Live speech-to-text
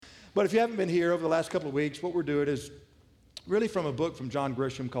But if you haven't been here over the last couple of weeks, what we're doing is really from a book from John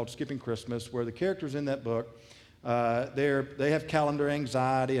Grisham called Skipping Christmas, where the characters in that book, they have calendar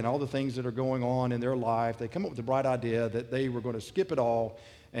anxiety and all the things that are going on in their life. They come up with the bright idea that they were going to skip it all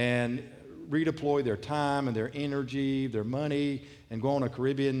and redeploy their time and their energy, their money, and go on a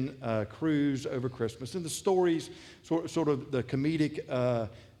Caribbean cruise over Christmas. And the stories, sort of the comedic,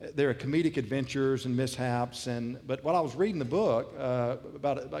 there are comedic adventures and mishaps. But while I was reading the book,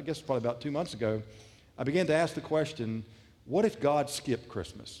 probably about 2 months ago, I began to ask the question, what if God skipped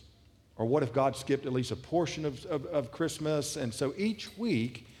Christmas? Or what if God skipped at least a portion of Christmas? And so each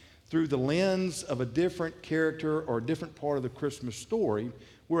week, through the lens of a different character or a different part of the Christmas story,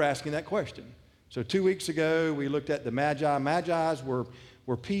 we're asking that question. So 2 weeks ago, we looked at the Magi. Magi's were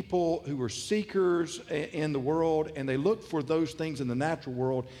people who were seekers in the world, and they looked for those things in the natural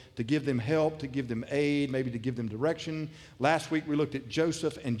world to give them help, to give them aid, maybe to give them direction. Last week, we looked at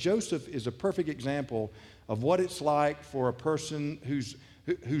Joseph, and Joseph is a perfect example of what it's like for a person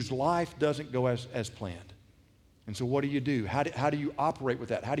whose life doesn't go as planned. And so what do you do? How do you operate with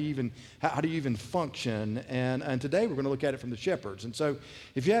that? How do you even function? And today we're going to look at it from the shepherds. And so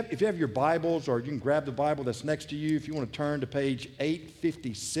if you have your Bibles, or you can grab the Bible that's next to you, if you want to turn to page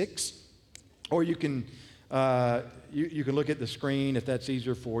 856, or you can look at the screen if that's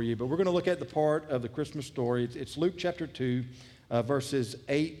easier for you. But we're going to look at the part of the Christmas story. It's Luke chapter 2, verses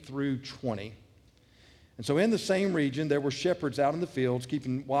 8 through 20. And so in the same region, there were shepherds out in the fields,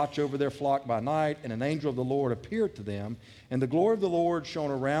 keeping watch over their flock by night, and an angel of the Lord appeared to them, and the glory of the Lord shone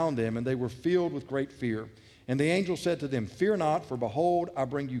around them, and they were filled with great fear. And the angel said to them, "Fear not, for behold, I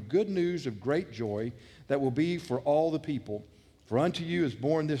bring you good news of great joy that will be for all the people. For unto you is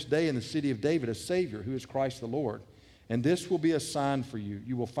born this day in the city of David a Savior, who is Christ the Lord. And this will be a sign for you.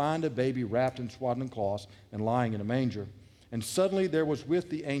 You will find a baby wrapped in swaddling cloths and lying in a manger." And suddenly there was with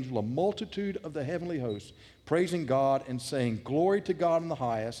the angel a multitude of the heavenly hosts, praising God and saying, "Glory to God in the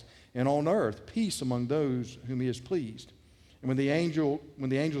highest, and on earth peace among those whom he is pleased." And when the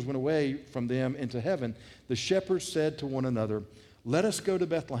angels went away from them into heaven, the shepherds said to one another, "Let us go to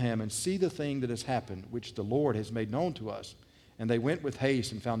Bethlehem and see the thing that has happened, which the Lord has made known to us." And they went with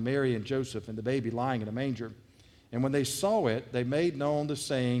haste and found Mary and Joseph and the baby lying in a manger. And when they saw it, they made known the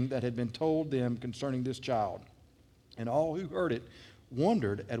saying that had been told them concerning this child. And all who heard it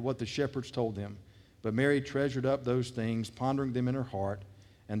wondered at what the shepherds told them. But Mary treasured up those things, pondering them in her heart.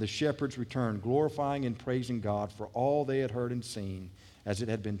 And the shepherds returned, glorifying and praising God for all they had heard and seen, as it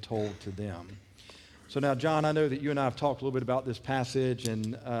had been told to them. So now, John, I know that you and I have talked a little bit about this passage,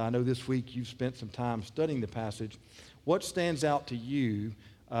 and I know this week you've spent some time studying the passage. What stands out to you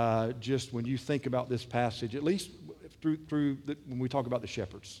just when you think about this passage, at least when we talk about the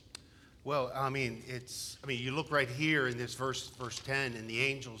shepherds? Well, you look right here in this verse 10, and the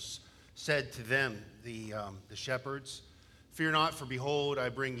angels said to them, the shepherds, "Fear not, for behold, I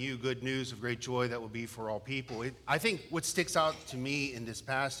bring you good news of great joy that will be for all people." I think what sticks out to me in this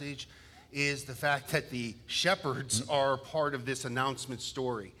passage is the fact that the shepherds are part of this announcement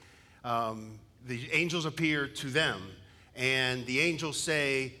story. The angels appear to them, and the angels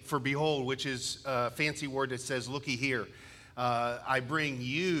say, "For behold," which is a fancy word that says, "Looky here, I bring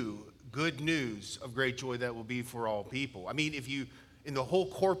you good news of great joy that will be for all people." I mean, in the whole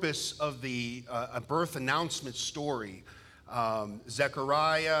corpus of the birth announcement story,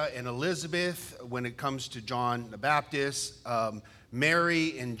 Zechariah and Elizabeth, when it comes to John the Baptist,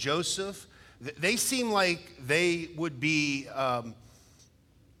 Mary and Joseph, they seem like they would be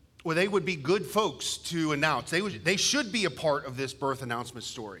good folks to announce. They should be a part of this birth announcement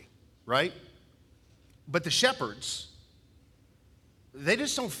story, right? But the shepherds, they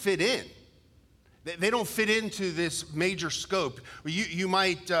just don't fit in. They don't fit into this major scope. You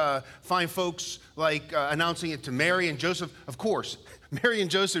might find folks like announcing it to Mary and Joseph. Of course, Mary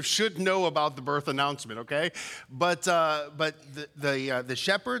and Joseph should know about the birth announcement, okay? But the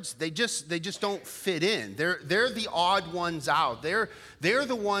shepherds, they just don't fit in. They're the odd ones out. They're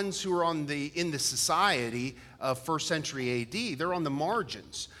the ones who are in the society of first century AD. They're on the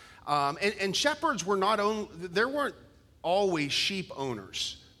margins. And shepherds weren't always sheep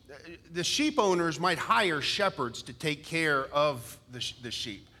owners. The sheep owners might hire shepherds to take care of the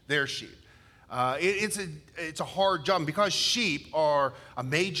sheep, their sheep. It's a hard job because sheep are a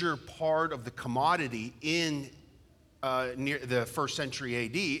major part of the commodity in near the first century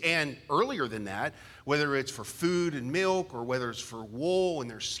AD and earlier than that, whether it's for food and milk or whether it's for wool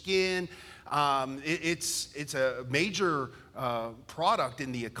and their skin. It's a major product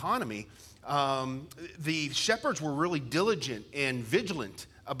in the economy. The shepherds were really diligent and vigilant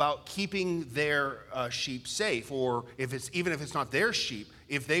about keeping their sheep safe, or even if it's not their sheep,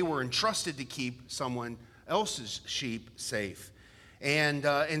 if they were entrusted to keep someone else's sheep safe.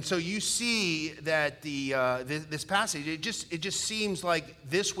 And so you see that this passage, it just seems like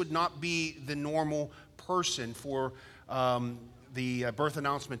this would not be the normal person for the birth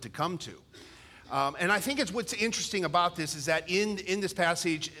announcement to come to. And I think what's interesting about this is that in this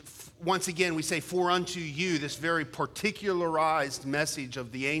passage, once again, we say, for unto you, this very particularized message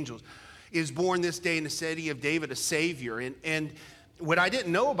of the angels, is born this day in the city of David a Savior. And what I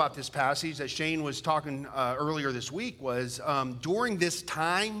didn't know about this passage that Shane was talking earlier this week was during this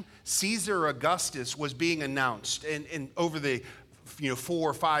time, Caesar Augustus was being announced. And over the 4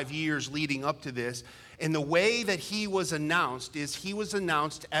 or 5 years leading up to this, and the way that he was announced is he was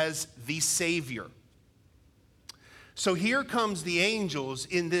announced as the Savior. So here comes the angels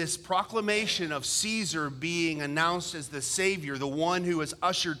in this proclamation of Caesar being announced as the Savior, the one who has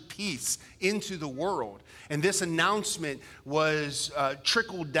ushered peace into the world. And this announcement was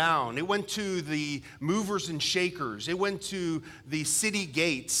trickled down. It went to the movers and shakers. It went to the city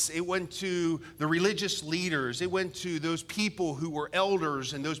gates. It went to the religious leaders. It went to those people who were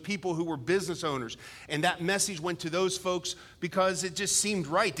elders and those people who were business owners. And that message went to those folks because it just seemed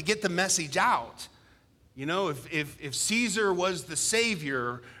right to get the message out. You know, if Caesar was the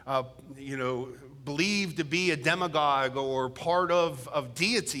Savior, believed to be a demagogue or part of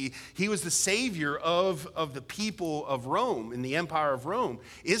deity, he was the Savior of the people of Rome, in the Empire of Rome.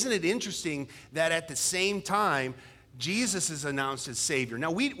 Isn't it interesting that at the same time, Jesus is announced as Savior?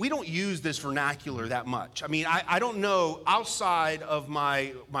 Now, we don't use this vernacular that much. I mean, I don't know, outside of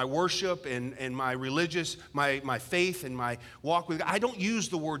my worship and my religious, my faith and my walk with God, I don't use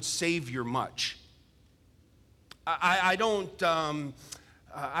the word Savior much. I don't,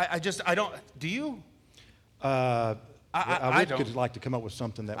 I don't, do you? I I would like to come up with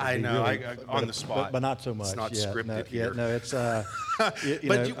something that would I be know, really, on the spot. but not so much. It's not Yeah, scripted no, here. Yeah, no, it's,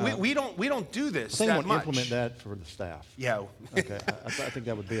 We don't do this I think I that want to much. implement that for the staff. Yeah. Okay, I think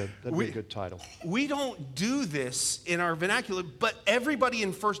that would be that'd be a good title. We don't do this in our vernacular, but everybody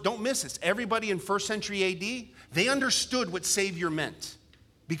don't miss this, everybody in first century AD, they understood what Savior meant.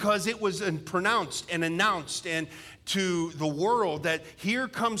 Because it was pronounced and announced and to the world that here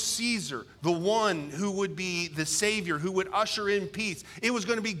comes Caesar, the one who would be the Savior, who would usher in peace. It was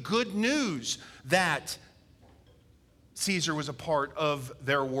going to be good news that Caesar was a part of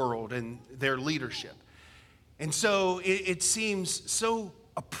their world and their leadership. And so it seems so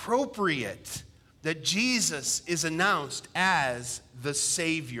appropriate that Jesus is announced as the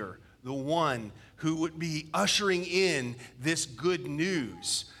Savior, the one who would be ushering in this good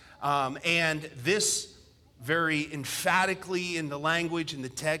news. And this very emphatically in the language in the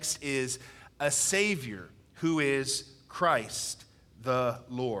text is a Savior who is Christ the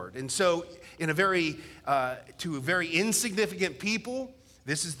Lord. And so to a very insignificant people,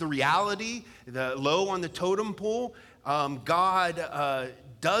 this is the reality, the low on the totem pole. God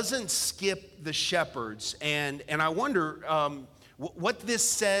doesn't skip the shepherds. And I wonder what this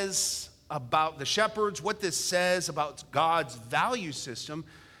says about the shepherds, what this says about God's value system,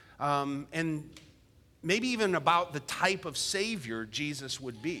 and maybe even about the type of Savior Jesus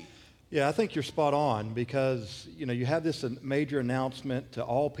would be. Yeah, I think you're spot on because, you have this major announcement to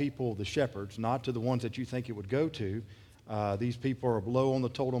all people, the shepherds, not to the ones that you think it would go to. These people are low on the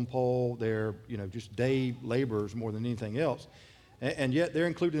totem pole. They're, just day laborers more than anything else. And yet they're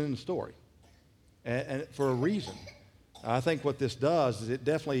included in the story, and for a reason. I think what this does is it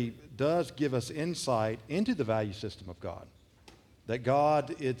definitely does give us insight into the value system of God. That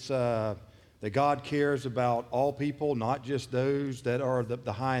God cares about all people, not just those that are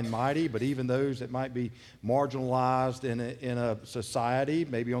the high and mighty, but even those that might be marginalized in a society,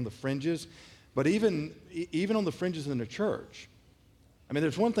 maybe on the fringes, but even on the fringes in the church. I mean,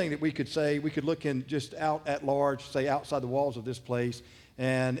 there's one thing that we could say, we could look in just out at large, say outside the walls of this place,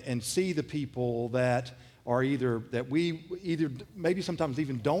 and see the people that are we maybe sometimes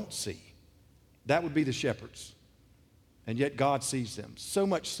even don't see. That would be the shepherds. And yet God sees them, so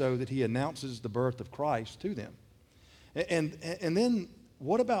much so that he announces the birth of Christ to them. And then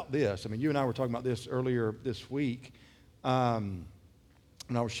what about this? I mean, you and I were talking about this earlier this week, and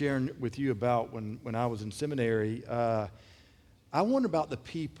I was sharing with you about when I was in seminary. I wonder about the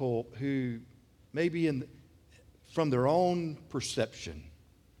people who maybe from their own perception,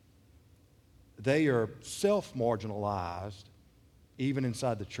 they are self-marginalized even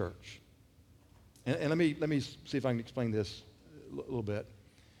inside the church. And let me see if I can explain this a little bit.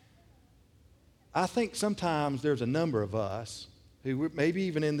 I think sometimes there's a number of us who maybe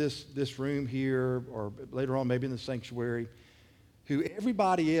even in this room here or later on maybe in the sanctuary, who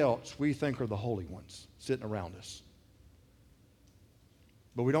everybody else we think are the holy ones sitting around us.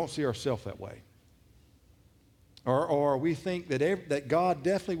 but we don't see ourselves that way. Or we think that God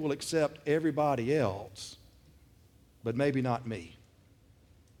definitely will accept everybody else, but maybe not me.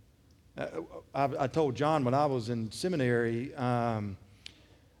 I told John when I was in seminary, I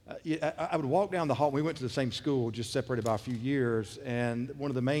would walk down the hall. We went to the same school, just separated by a few years, and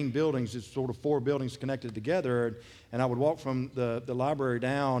one of the main buildings is sort of 4 buildings connected together, and I would walk from the library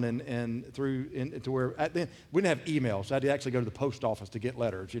down and through to where, then we didn't have email, so I had to actually go to the post office to get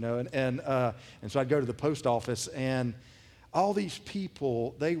letters, and so I'd go to the post office, and all these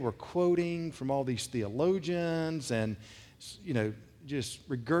people, they were quoting from all these theologians and, just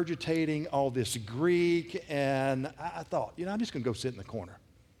regurgitating all this Greek, and I thought, I'm just going to go sit in the corner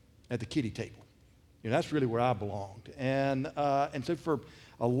at the kiddie table. That's really where I belonged. And so for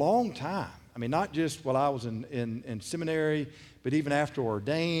a long time, not just while I was in seminary, but even after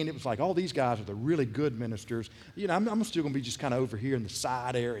ordained, it was like all these guys are the really good ministers. I'm still going to be just kind of over here in the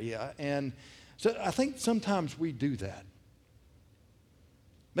side area. And so I think sometimes we do that.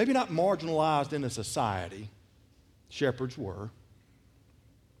 Maybe not marginalized in a society, shepherds were,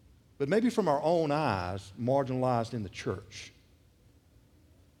 but maybe from our own eyes, marginalized in the church.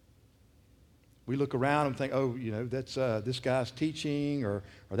 We look around and think, that's this guy's teaching, or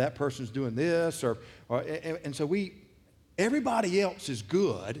that person's doing this, and so everybody else is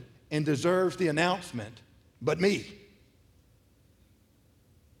good and deserves the announcement, but me.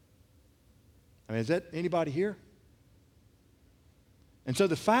 Is that anybody here? And so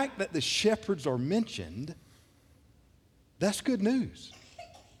the fact that the shepherds are mentioned, that's good news,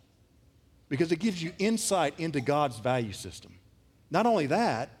 because it gives you insight into God's value system. Not only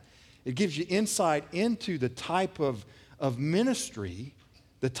that, it gives you insight into the type of ministry,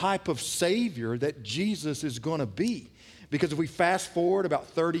 the type of Savior that Jesus is going to be. Because if we fast forward about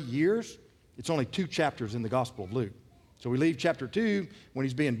 30 years, it's only 2 chapters in the Gospel of Luke. So we leave chapter 2 when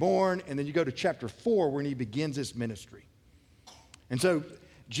he's being born, and then you go to chapter 4 when he begins his ministry. And so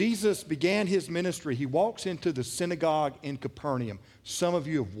Jesus began his ministry. He walks into the synagogue in Capernaum. Some of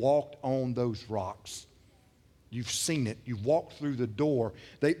you have walked on those rocks. You've seen it. You've walked through the door.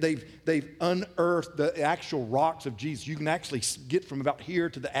 They've unearthed the actual rocks of Jesus. You can actually get from about here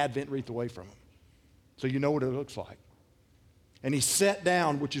to the Advent wreath away from them. So you know what it looks like. And he sat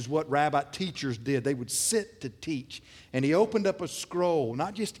down, which is what rabbi teachers did. They would sit to teach. And he opened up a scroll,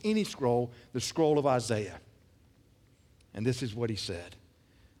 not just any scroll, the scroll of Isaiah. And this is what he said.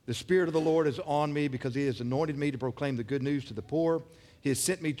 The Spirit of the Lord is on me because he has anointed me to proclaim the good news to the poor. He has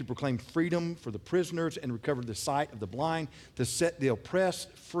sent me to proclaim freedom for the prisoners and recover the sight of the blind, to set the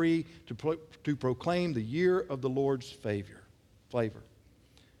oppressed free, to proclaim the year of the Lord's favor. Get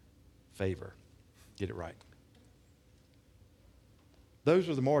it right. Those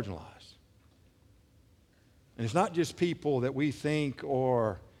are the marginalized. And it's not just people that we think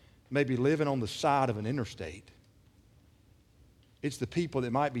are maybe living on the side of an interstate. It's the people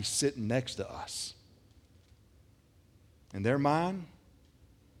that might be sitting next to us. In their mind,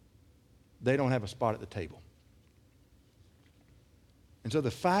 they don't have a spot at the table. And so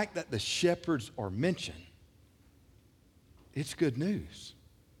the fact that the shepherds are mentioned, it's good news.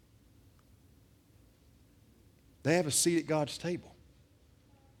 They have a seat at God's table.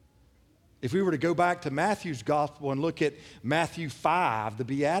 If we were to go back to Matthew's gospel and look at Matthew 5, the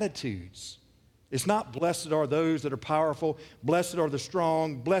Beatitudes, it's not blessed are those that are powerful, blessed are the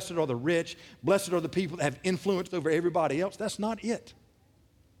strong, blessed are the rich, blessed are the people that have influence over everybody else. That's not it.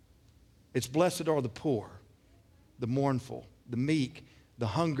 It's blessed are the poor, the mournful, the meek, the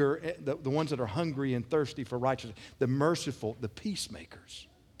ones that are hungry and thirsty for righteousness, the merciful, the peacemakers.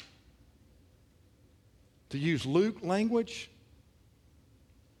 To use Luke language,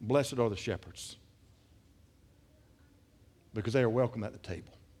 blessed are the shepherds, because they are welcome at the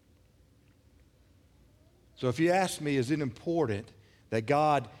table. So if you ask me, is it important that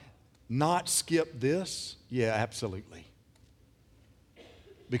God not skip this? Yeah, absolutely.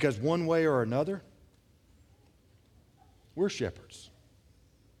 Because one way or another, we're shepherds.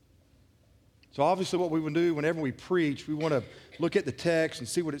 So obviously what we would do whenever we preach, we want to look at the text and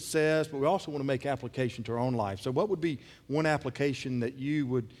see what it says, but we also want to make application to our own life. So what would be one application that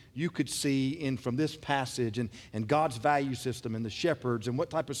you could see from this passage and God's value system and the shepherds and what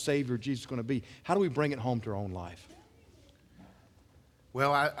type of Savior Jesus is going to be? How do we bring it home to our own life?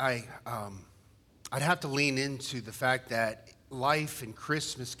 Well, I'd have to lean into the fact that life and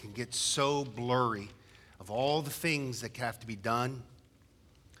Christmas can get so blurry of all the things that have to be done.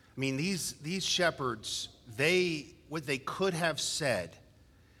 I mean, these shepherds, what they could have said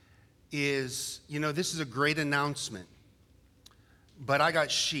is, this is a great announcement, but I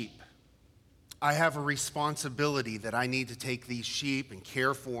got sheep, I have a responsibility that I need to take these sheep and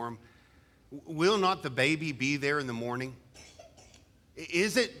care for them. Will not the baby be there in the morning?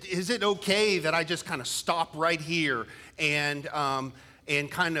 Is it okay that I just kind of stop right here and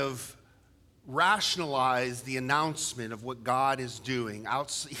kind of rationalize the announcement of what God is doing,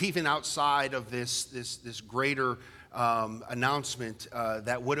 even outside of this greater announcement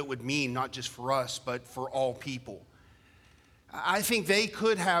that what it would mean not just for us but for all people? I think they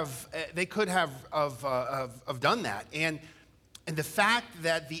could have done that, and the fact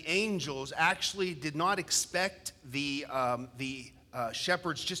that the angels actually did not expect the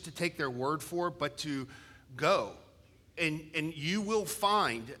shepherds just to take their word for it, but to go. And you will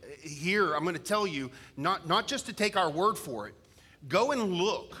find here, I'm going to tell you, not just to take our word for it, go and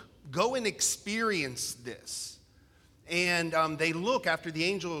look, go and experience this. And they look after the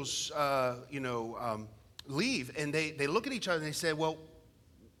angels, leave, and they look at each other and they say, well,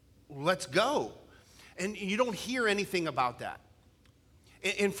 let's go. And you don't hear anything about that.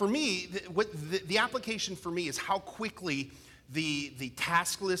 And for me, the application for me is how quickly the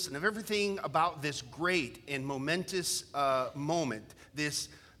task list and of everything about this great and momentous moment, this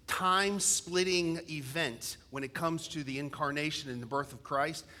time-splitting event when it comes to the incarnation and the birth of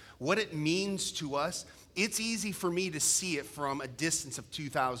Christ, what it means to us, it's easy for me to see it from a distance of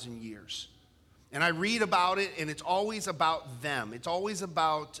 2,000 years. And I read about it, and it's always about them. It's always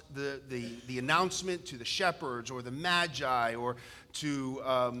about the announcement to the shepherds or the magi or to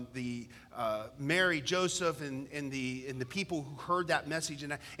the Mary, Joseph, and the people who heard that message.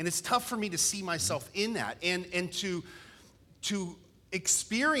 And it's tough for me to see myself in that and to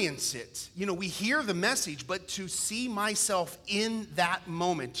experience it. You know, we hear the message, but to see myself in that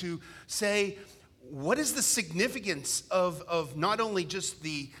moment, to say, what is the significance of not only just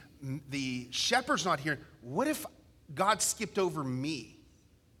the shepherds not here? What if God skipped over me?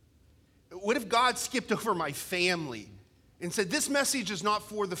 What if God skipped over my family and said, this message is not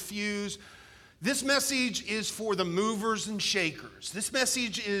for the fews. This message is for the movers and shakers. This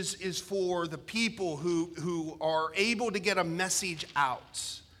message is for the people who are able to get a message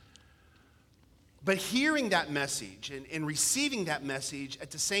out. But hearing that message and receiving that message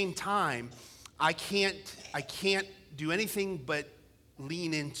at the same time, I can't do anything but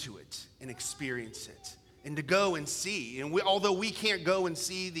lean into it and experience it and to go and see. And although we can't go and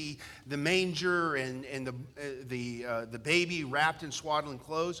see the manger and the baby wrapped in swaddling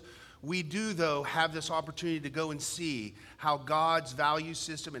clothes, we do, though, have this opportunity to go and see how God's value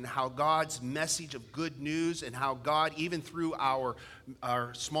system and how God's message of good news and how God, even through our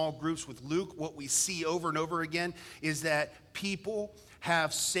small groups with Luke, what we see over and over again is that people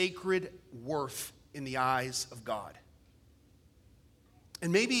have sacred worth in the eyes of God.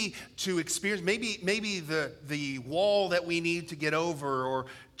 And maybe to experience, maybe the wall that we need to get over or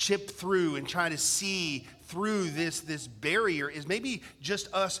chip through and try to see through this barrier is maybe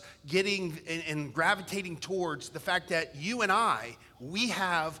just us getting and gravitating towards the fact that you and I, we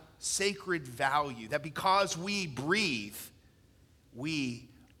have sacred value, that because we breathe, we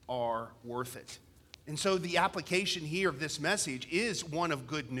are worth it. And so the application here of this message is one of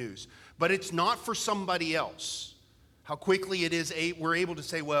good news, but it's not for somebody else. How quickly it is we're able to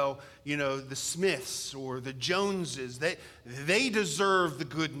say, well, you know, the Smiths or the Joneses, they deserve the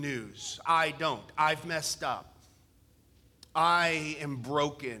good news. I don't. I've messed up. I am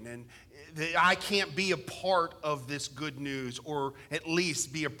broken, and I can't be a part of this good news or at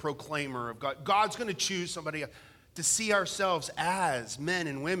least be a proclaimer of God. God's going to choose somebody to see ourselves as men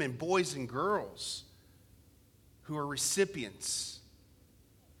and women, boys and girls who are recipients,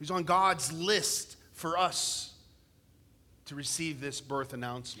 who's on God's list for us to receive this birth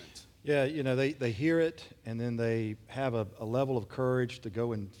announcement. Yeah, you know, they hear it, and then they have a level of courage to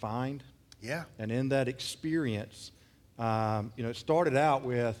go and find. Yeah. And in that experience, it started out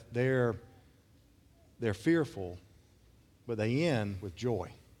with they're fearful, but they end with joy.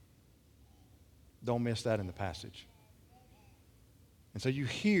 Don't miss that in the passage. And so you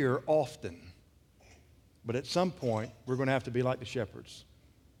hear often, but at some point, we're going to have to be like the shepherds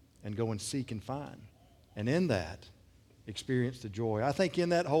and go and seek and find. And in that, experience the joy. I think in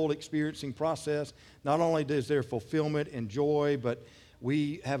that whole experiencing process, not only is there fulfillment and joy, but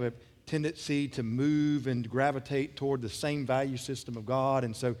we have a tendency to move and gravitate toward the same value system of God.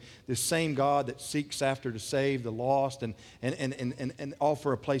 And so this same God that seeks after to save the lost and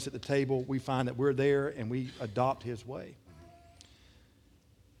offer a place at the table, we find that we're there and we adopt his way.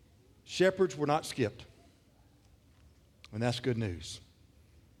 Shepherds were not skipped. And that's good news,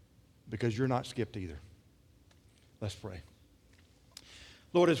 because you're not skipped either. Let's pray.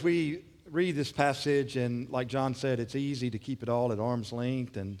 Lord, as we read this passage, and like John said, it's easy to keep it all at arm's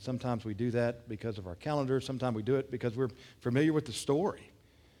length, and sometimes we do that because of our calendar. Sometimes we do it because we're familiar with the story.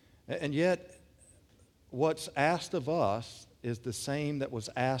 And yet, what's asked of us is the same that was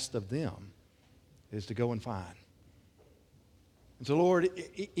asked of them, is to go and find. And so, Lord,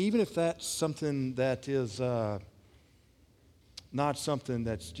 even if that's something that is not something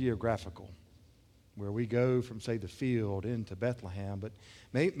that's geographical, where we go from, say, the field into Bethlehem, but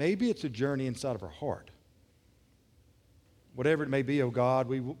maybe it's a journey inside of our heart. Whatever it may be, oh God,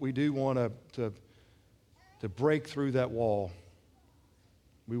 we do want to break through that wall.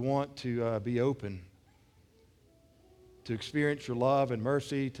 We want to be open to experience your love and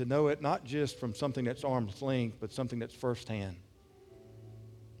mercy, to know it not just from something that's arm's length, but something that's firsthand.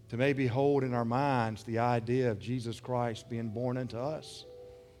 To maybe hold in our minds the idea of Jesus Christ being born unto us,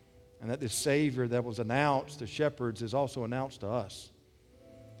 and that this Savior that was announced to shepherds is also announced to us.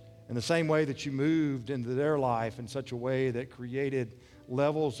 In the same way that you moved into their life in such a way that created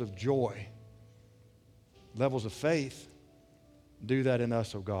levels of joy, levels of faith, do that in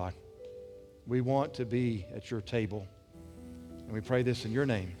us, oh God. We want to be at your table. And we pray this in your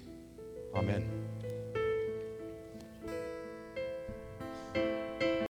name. Amen.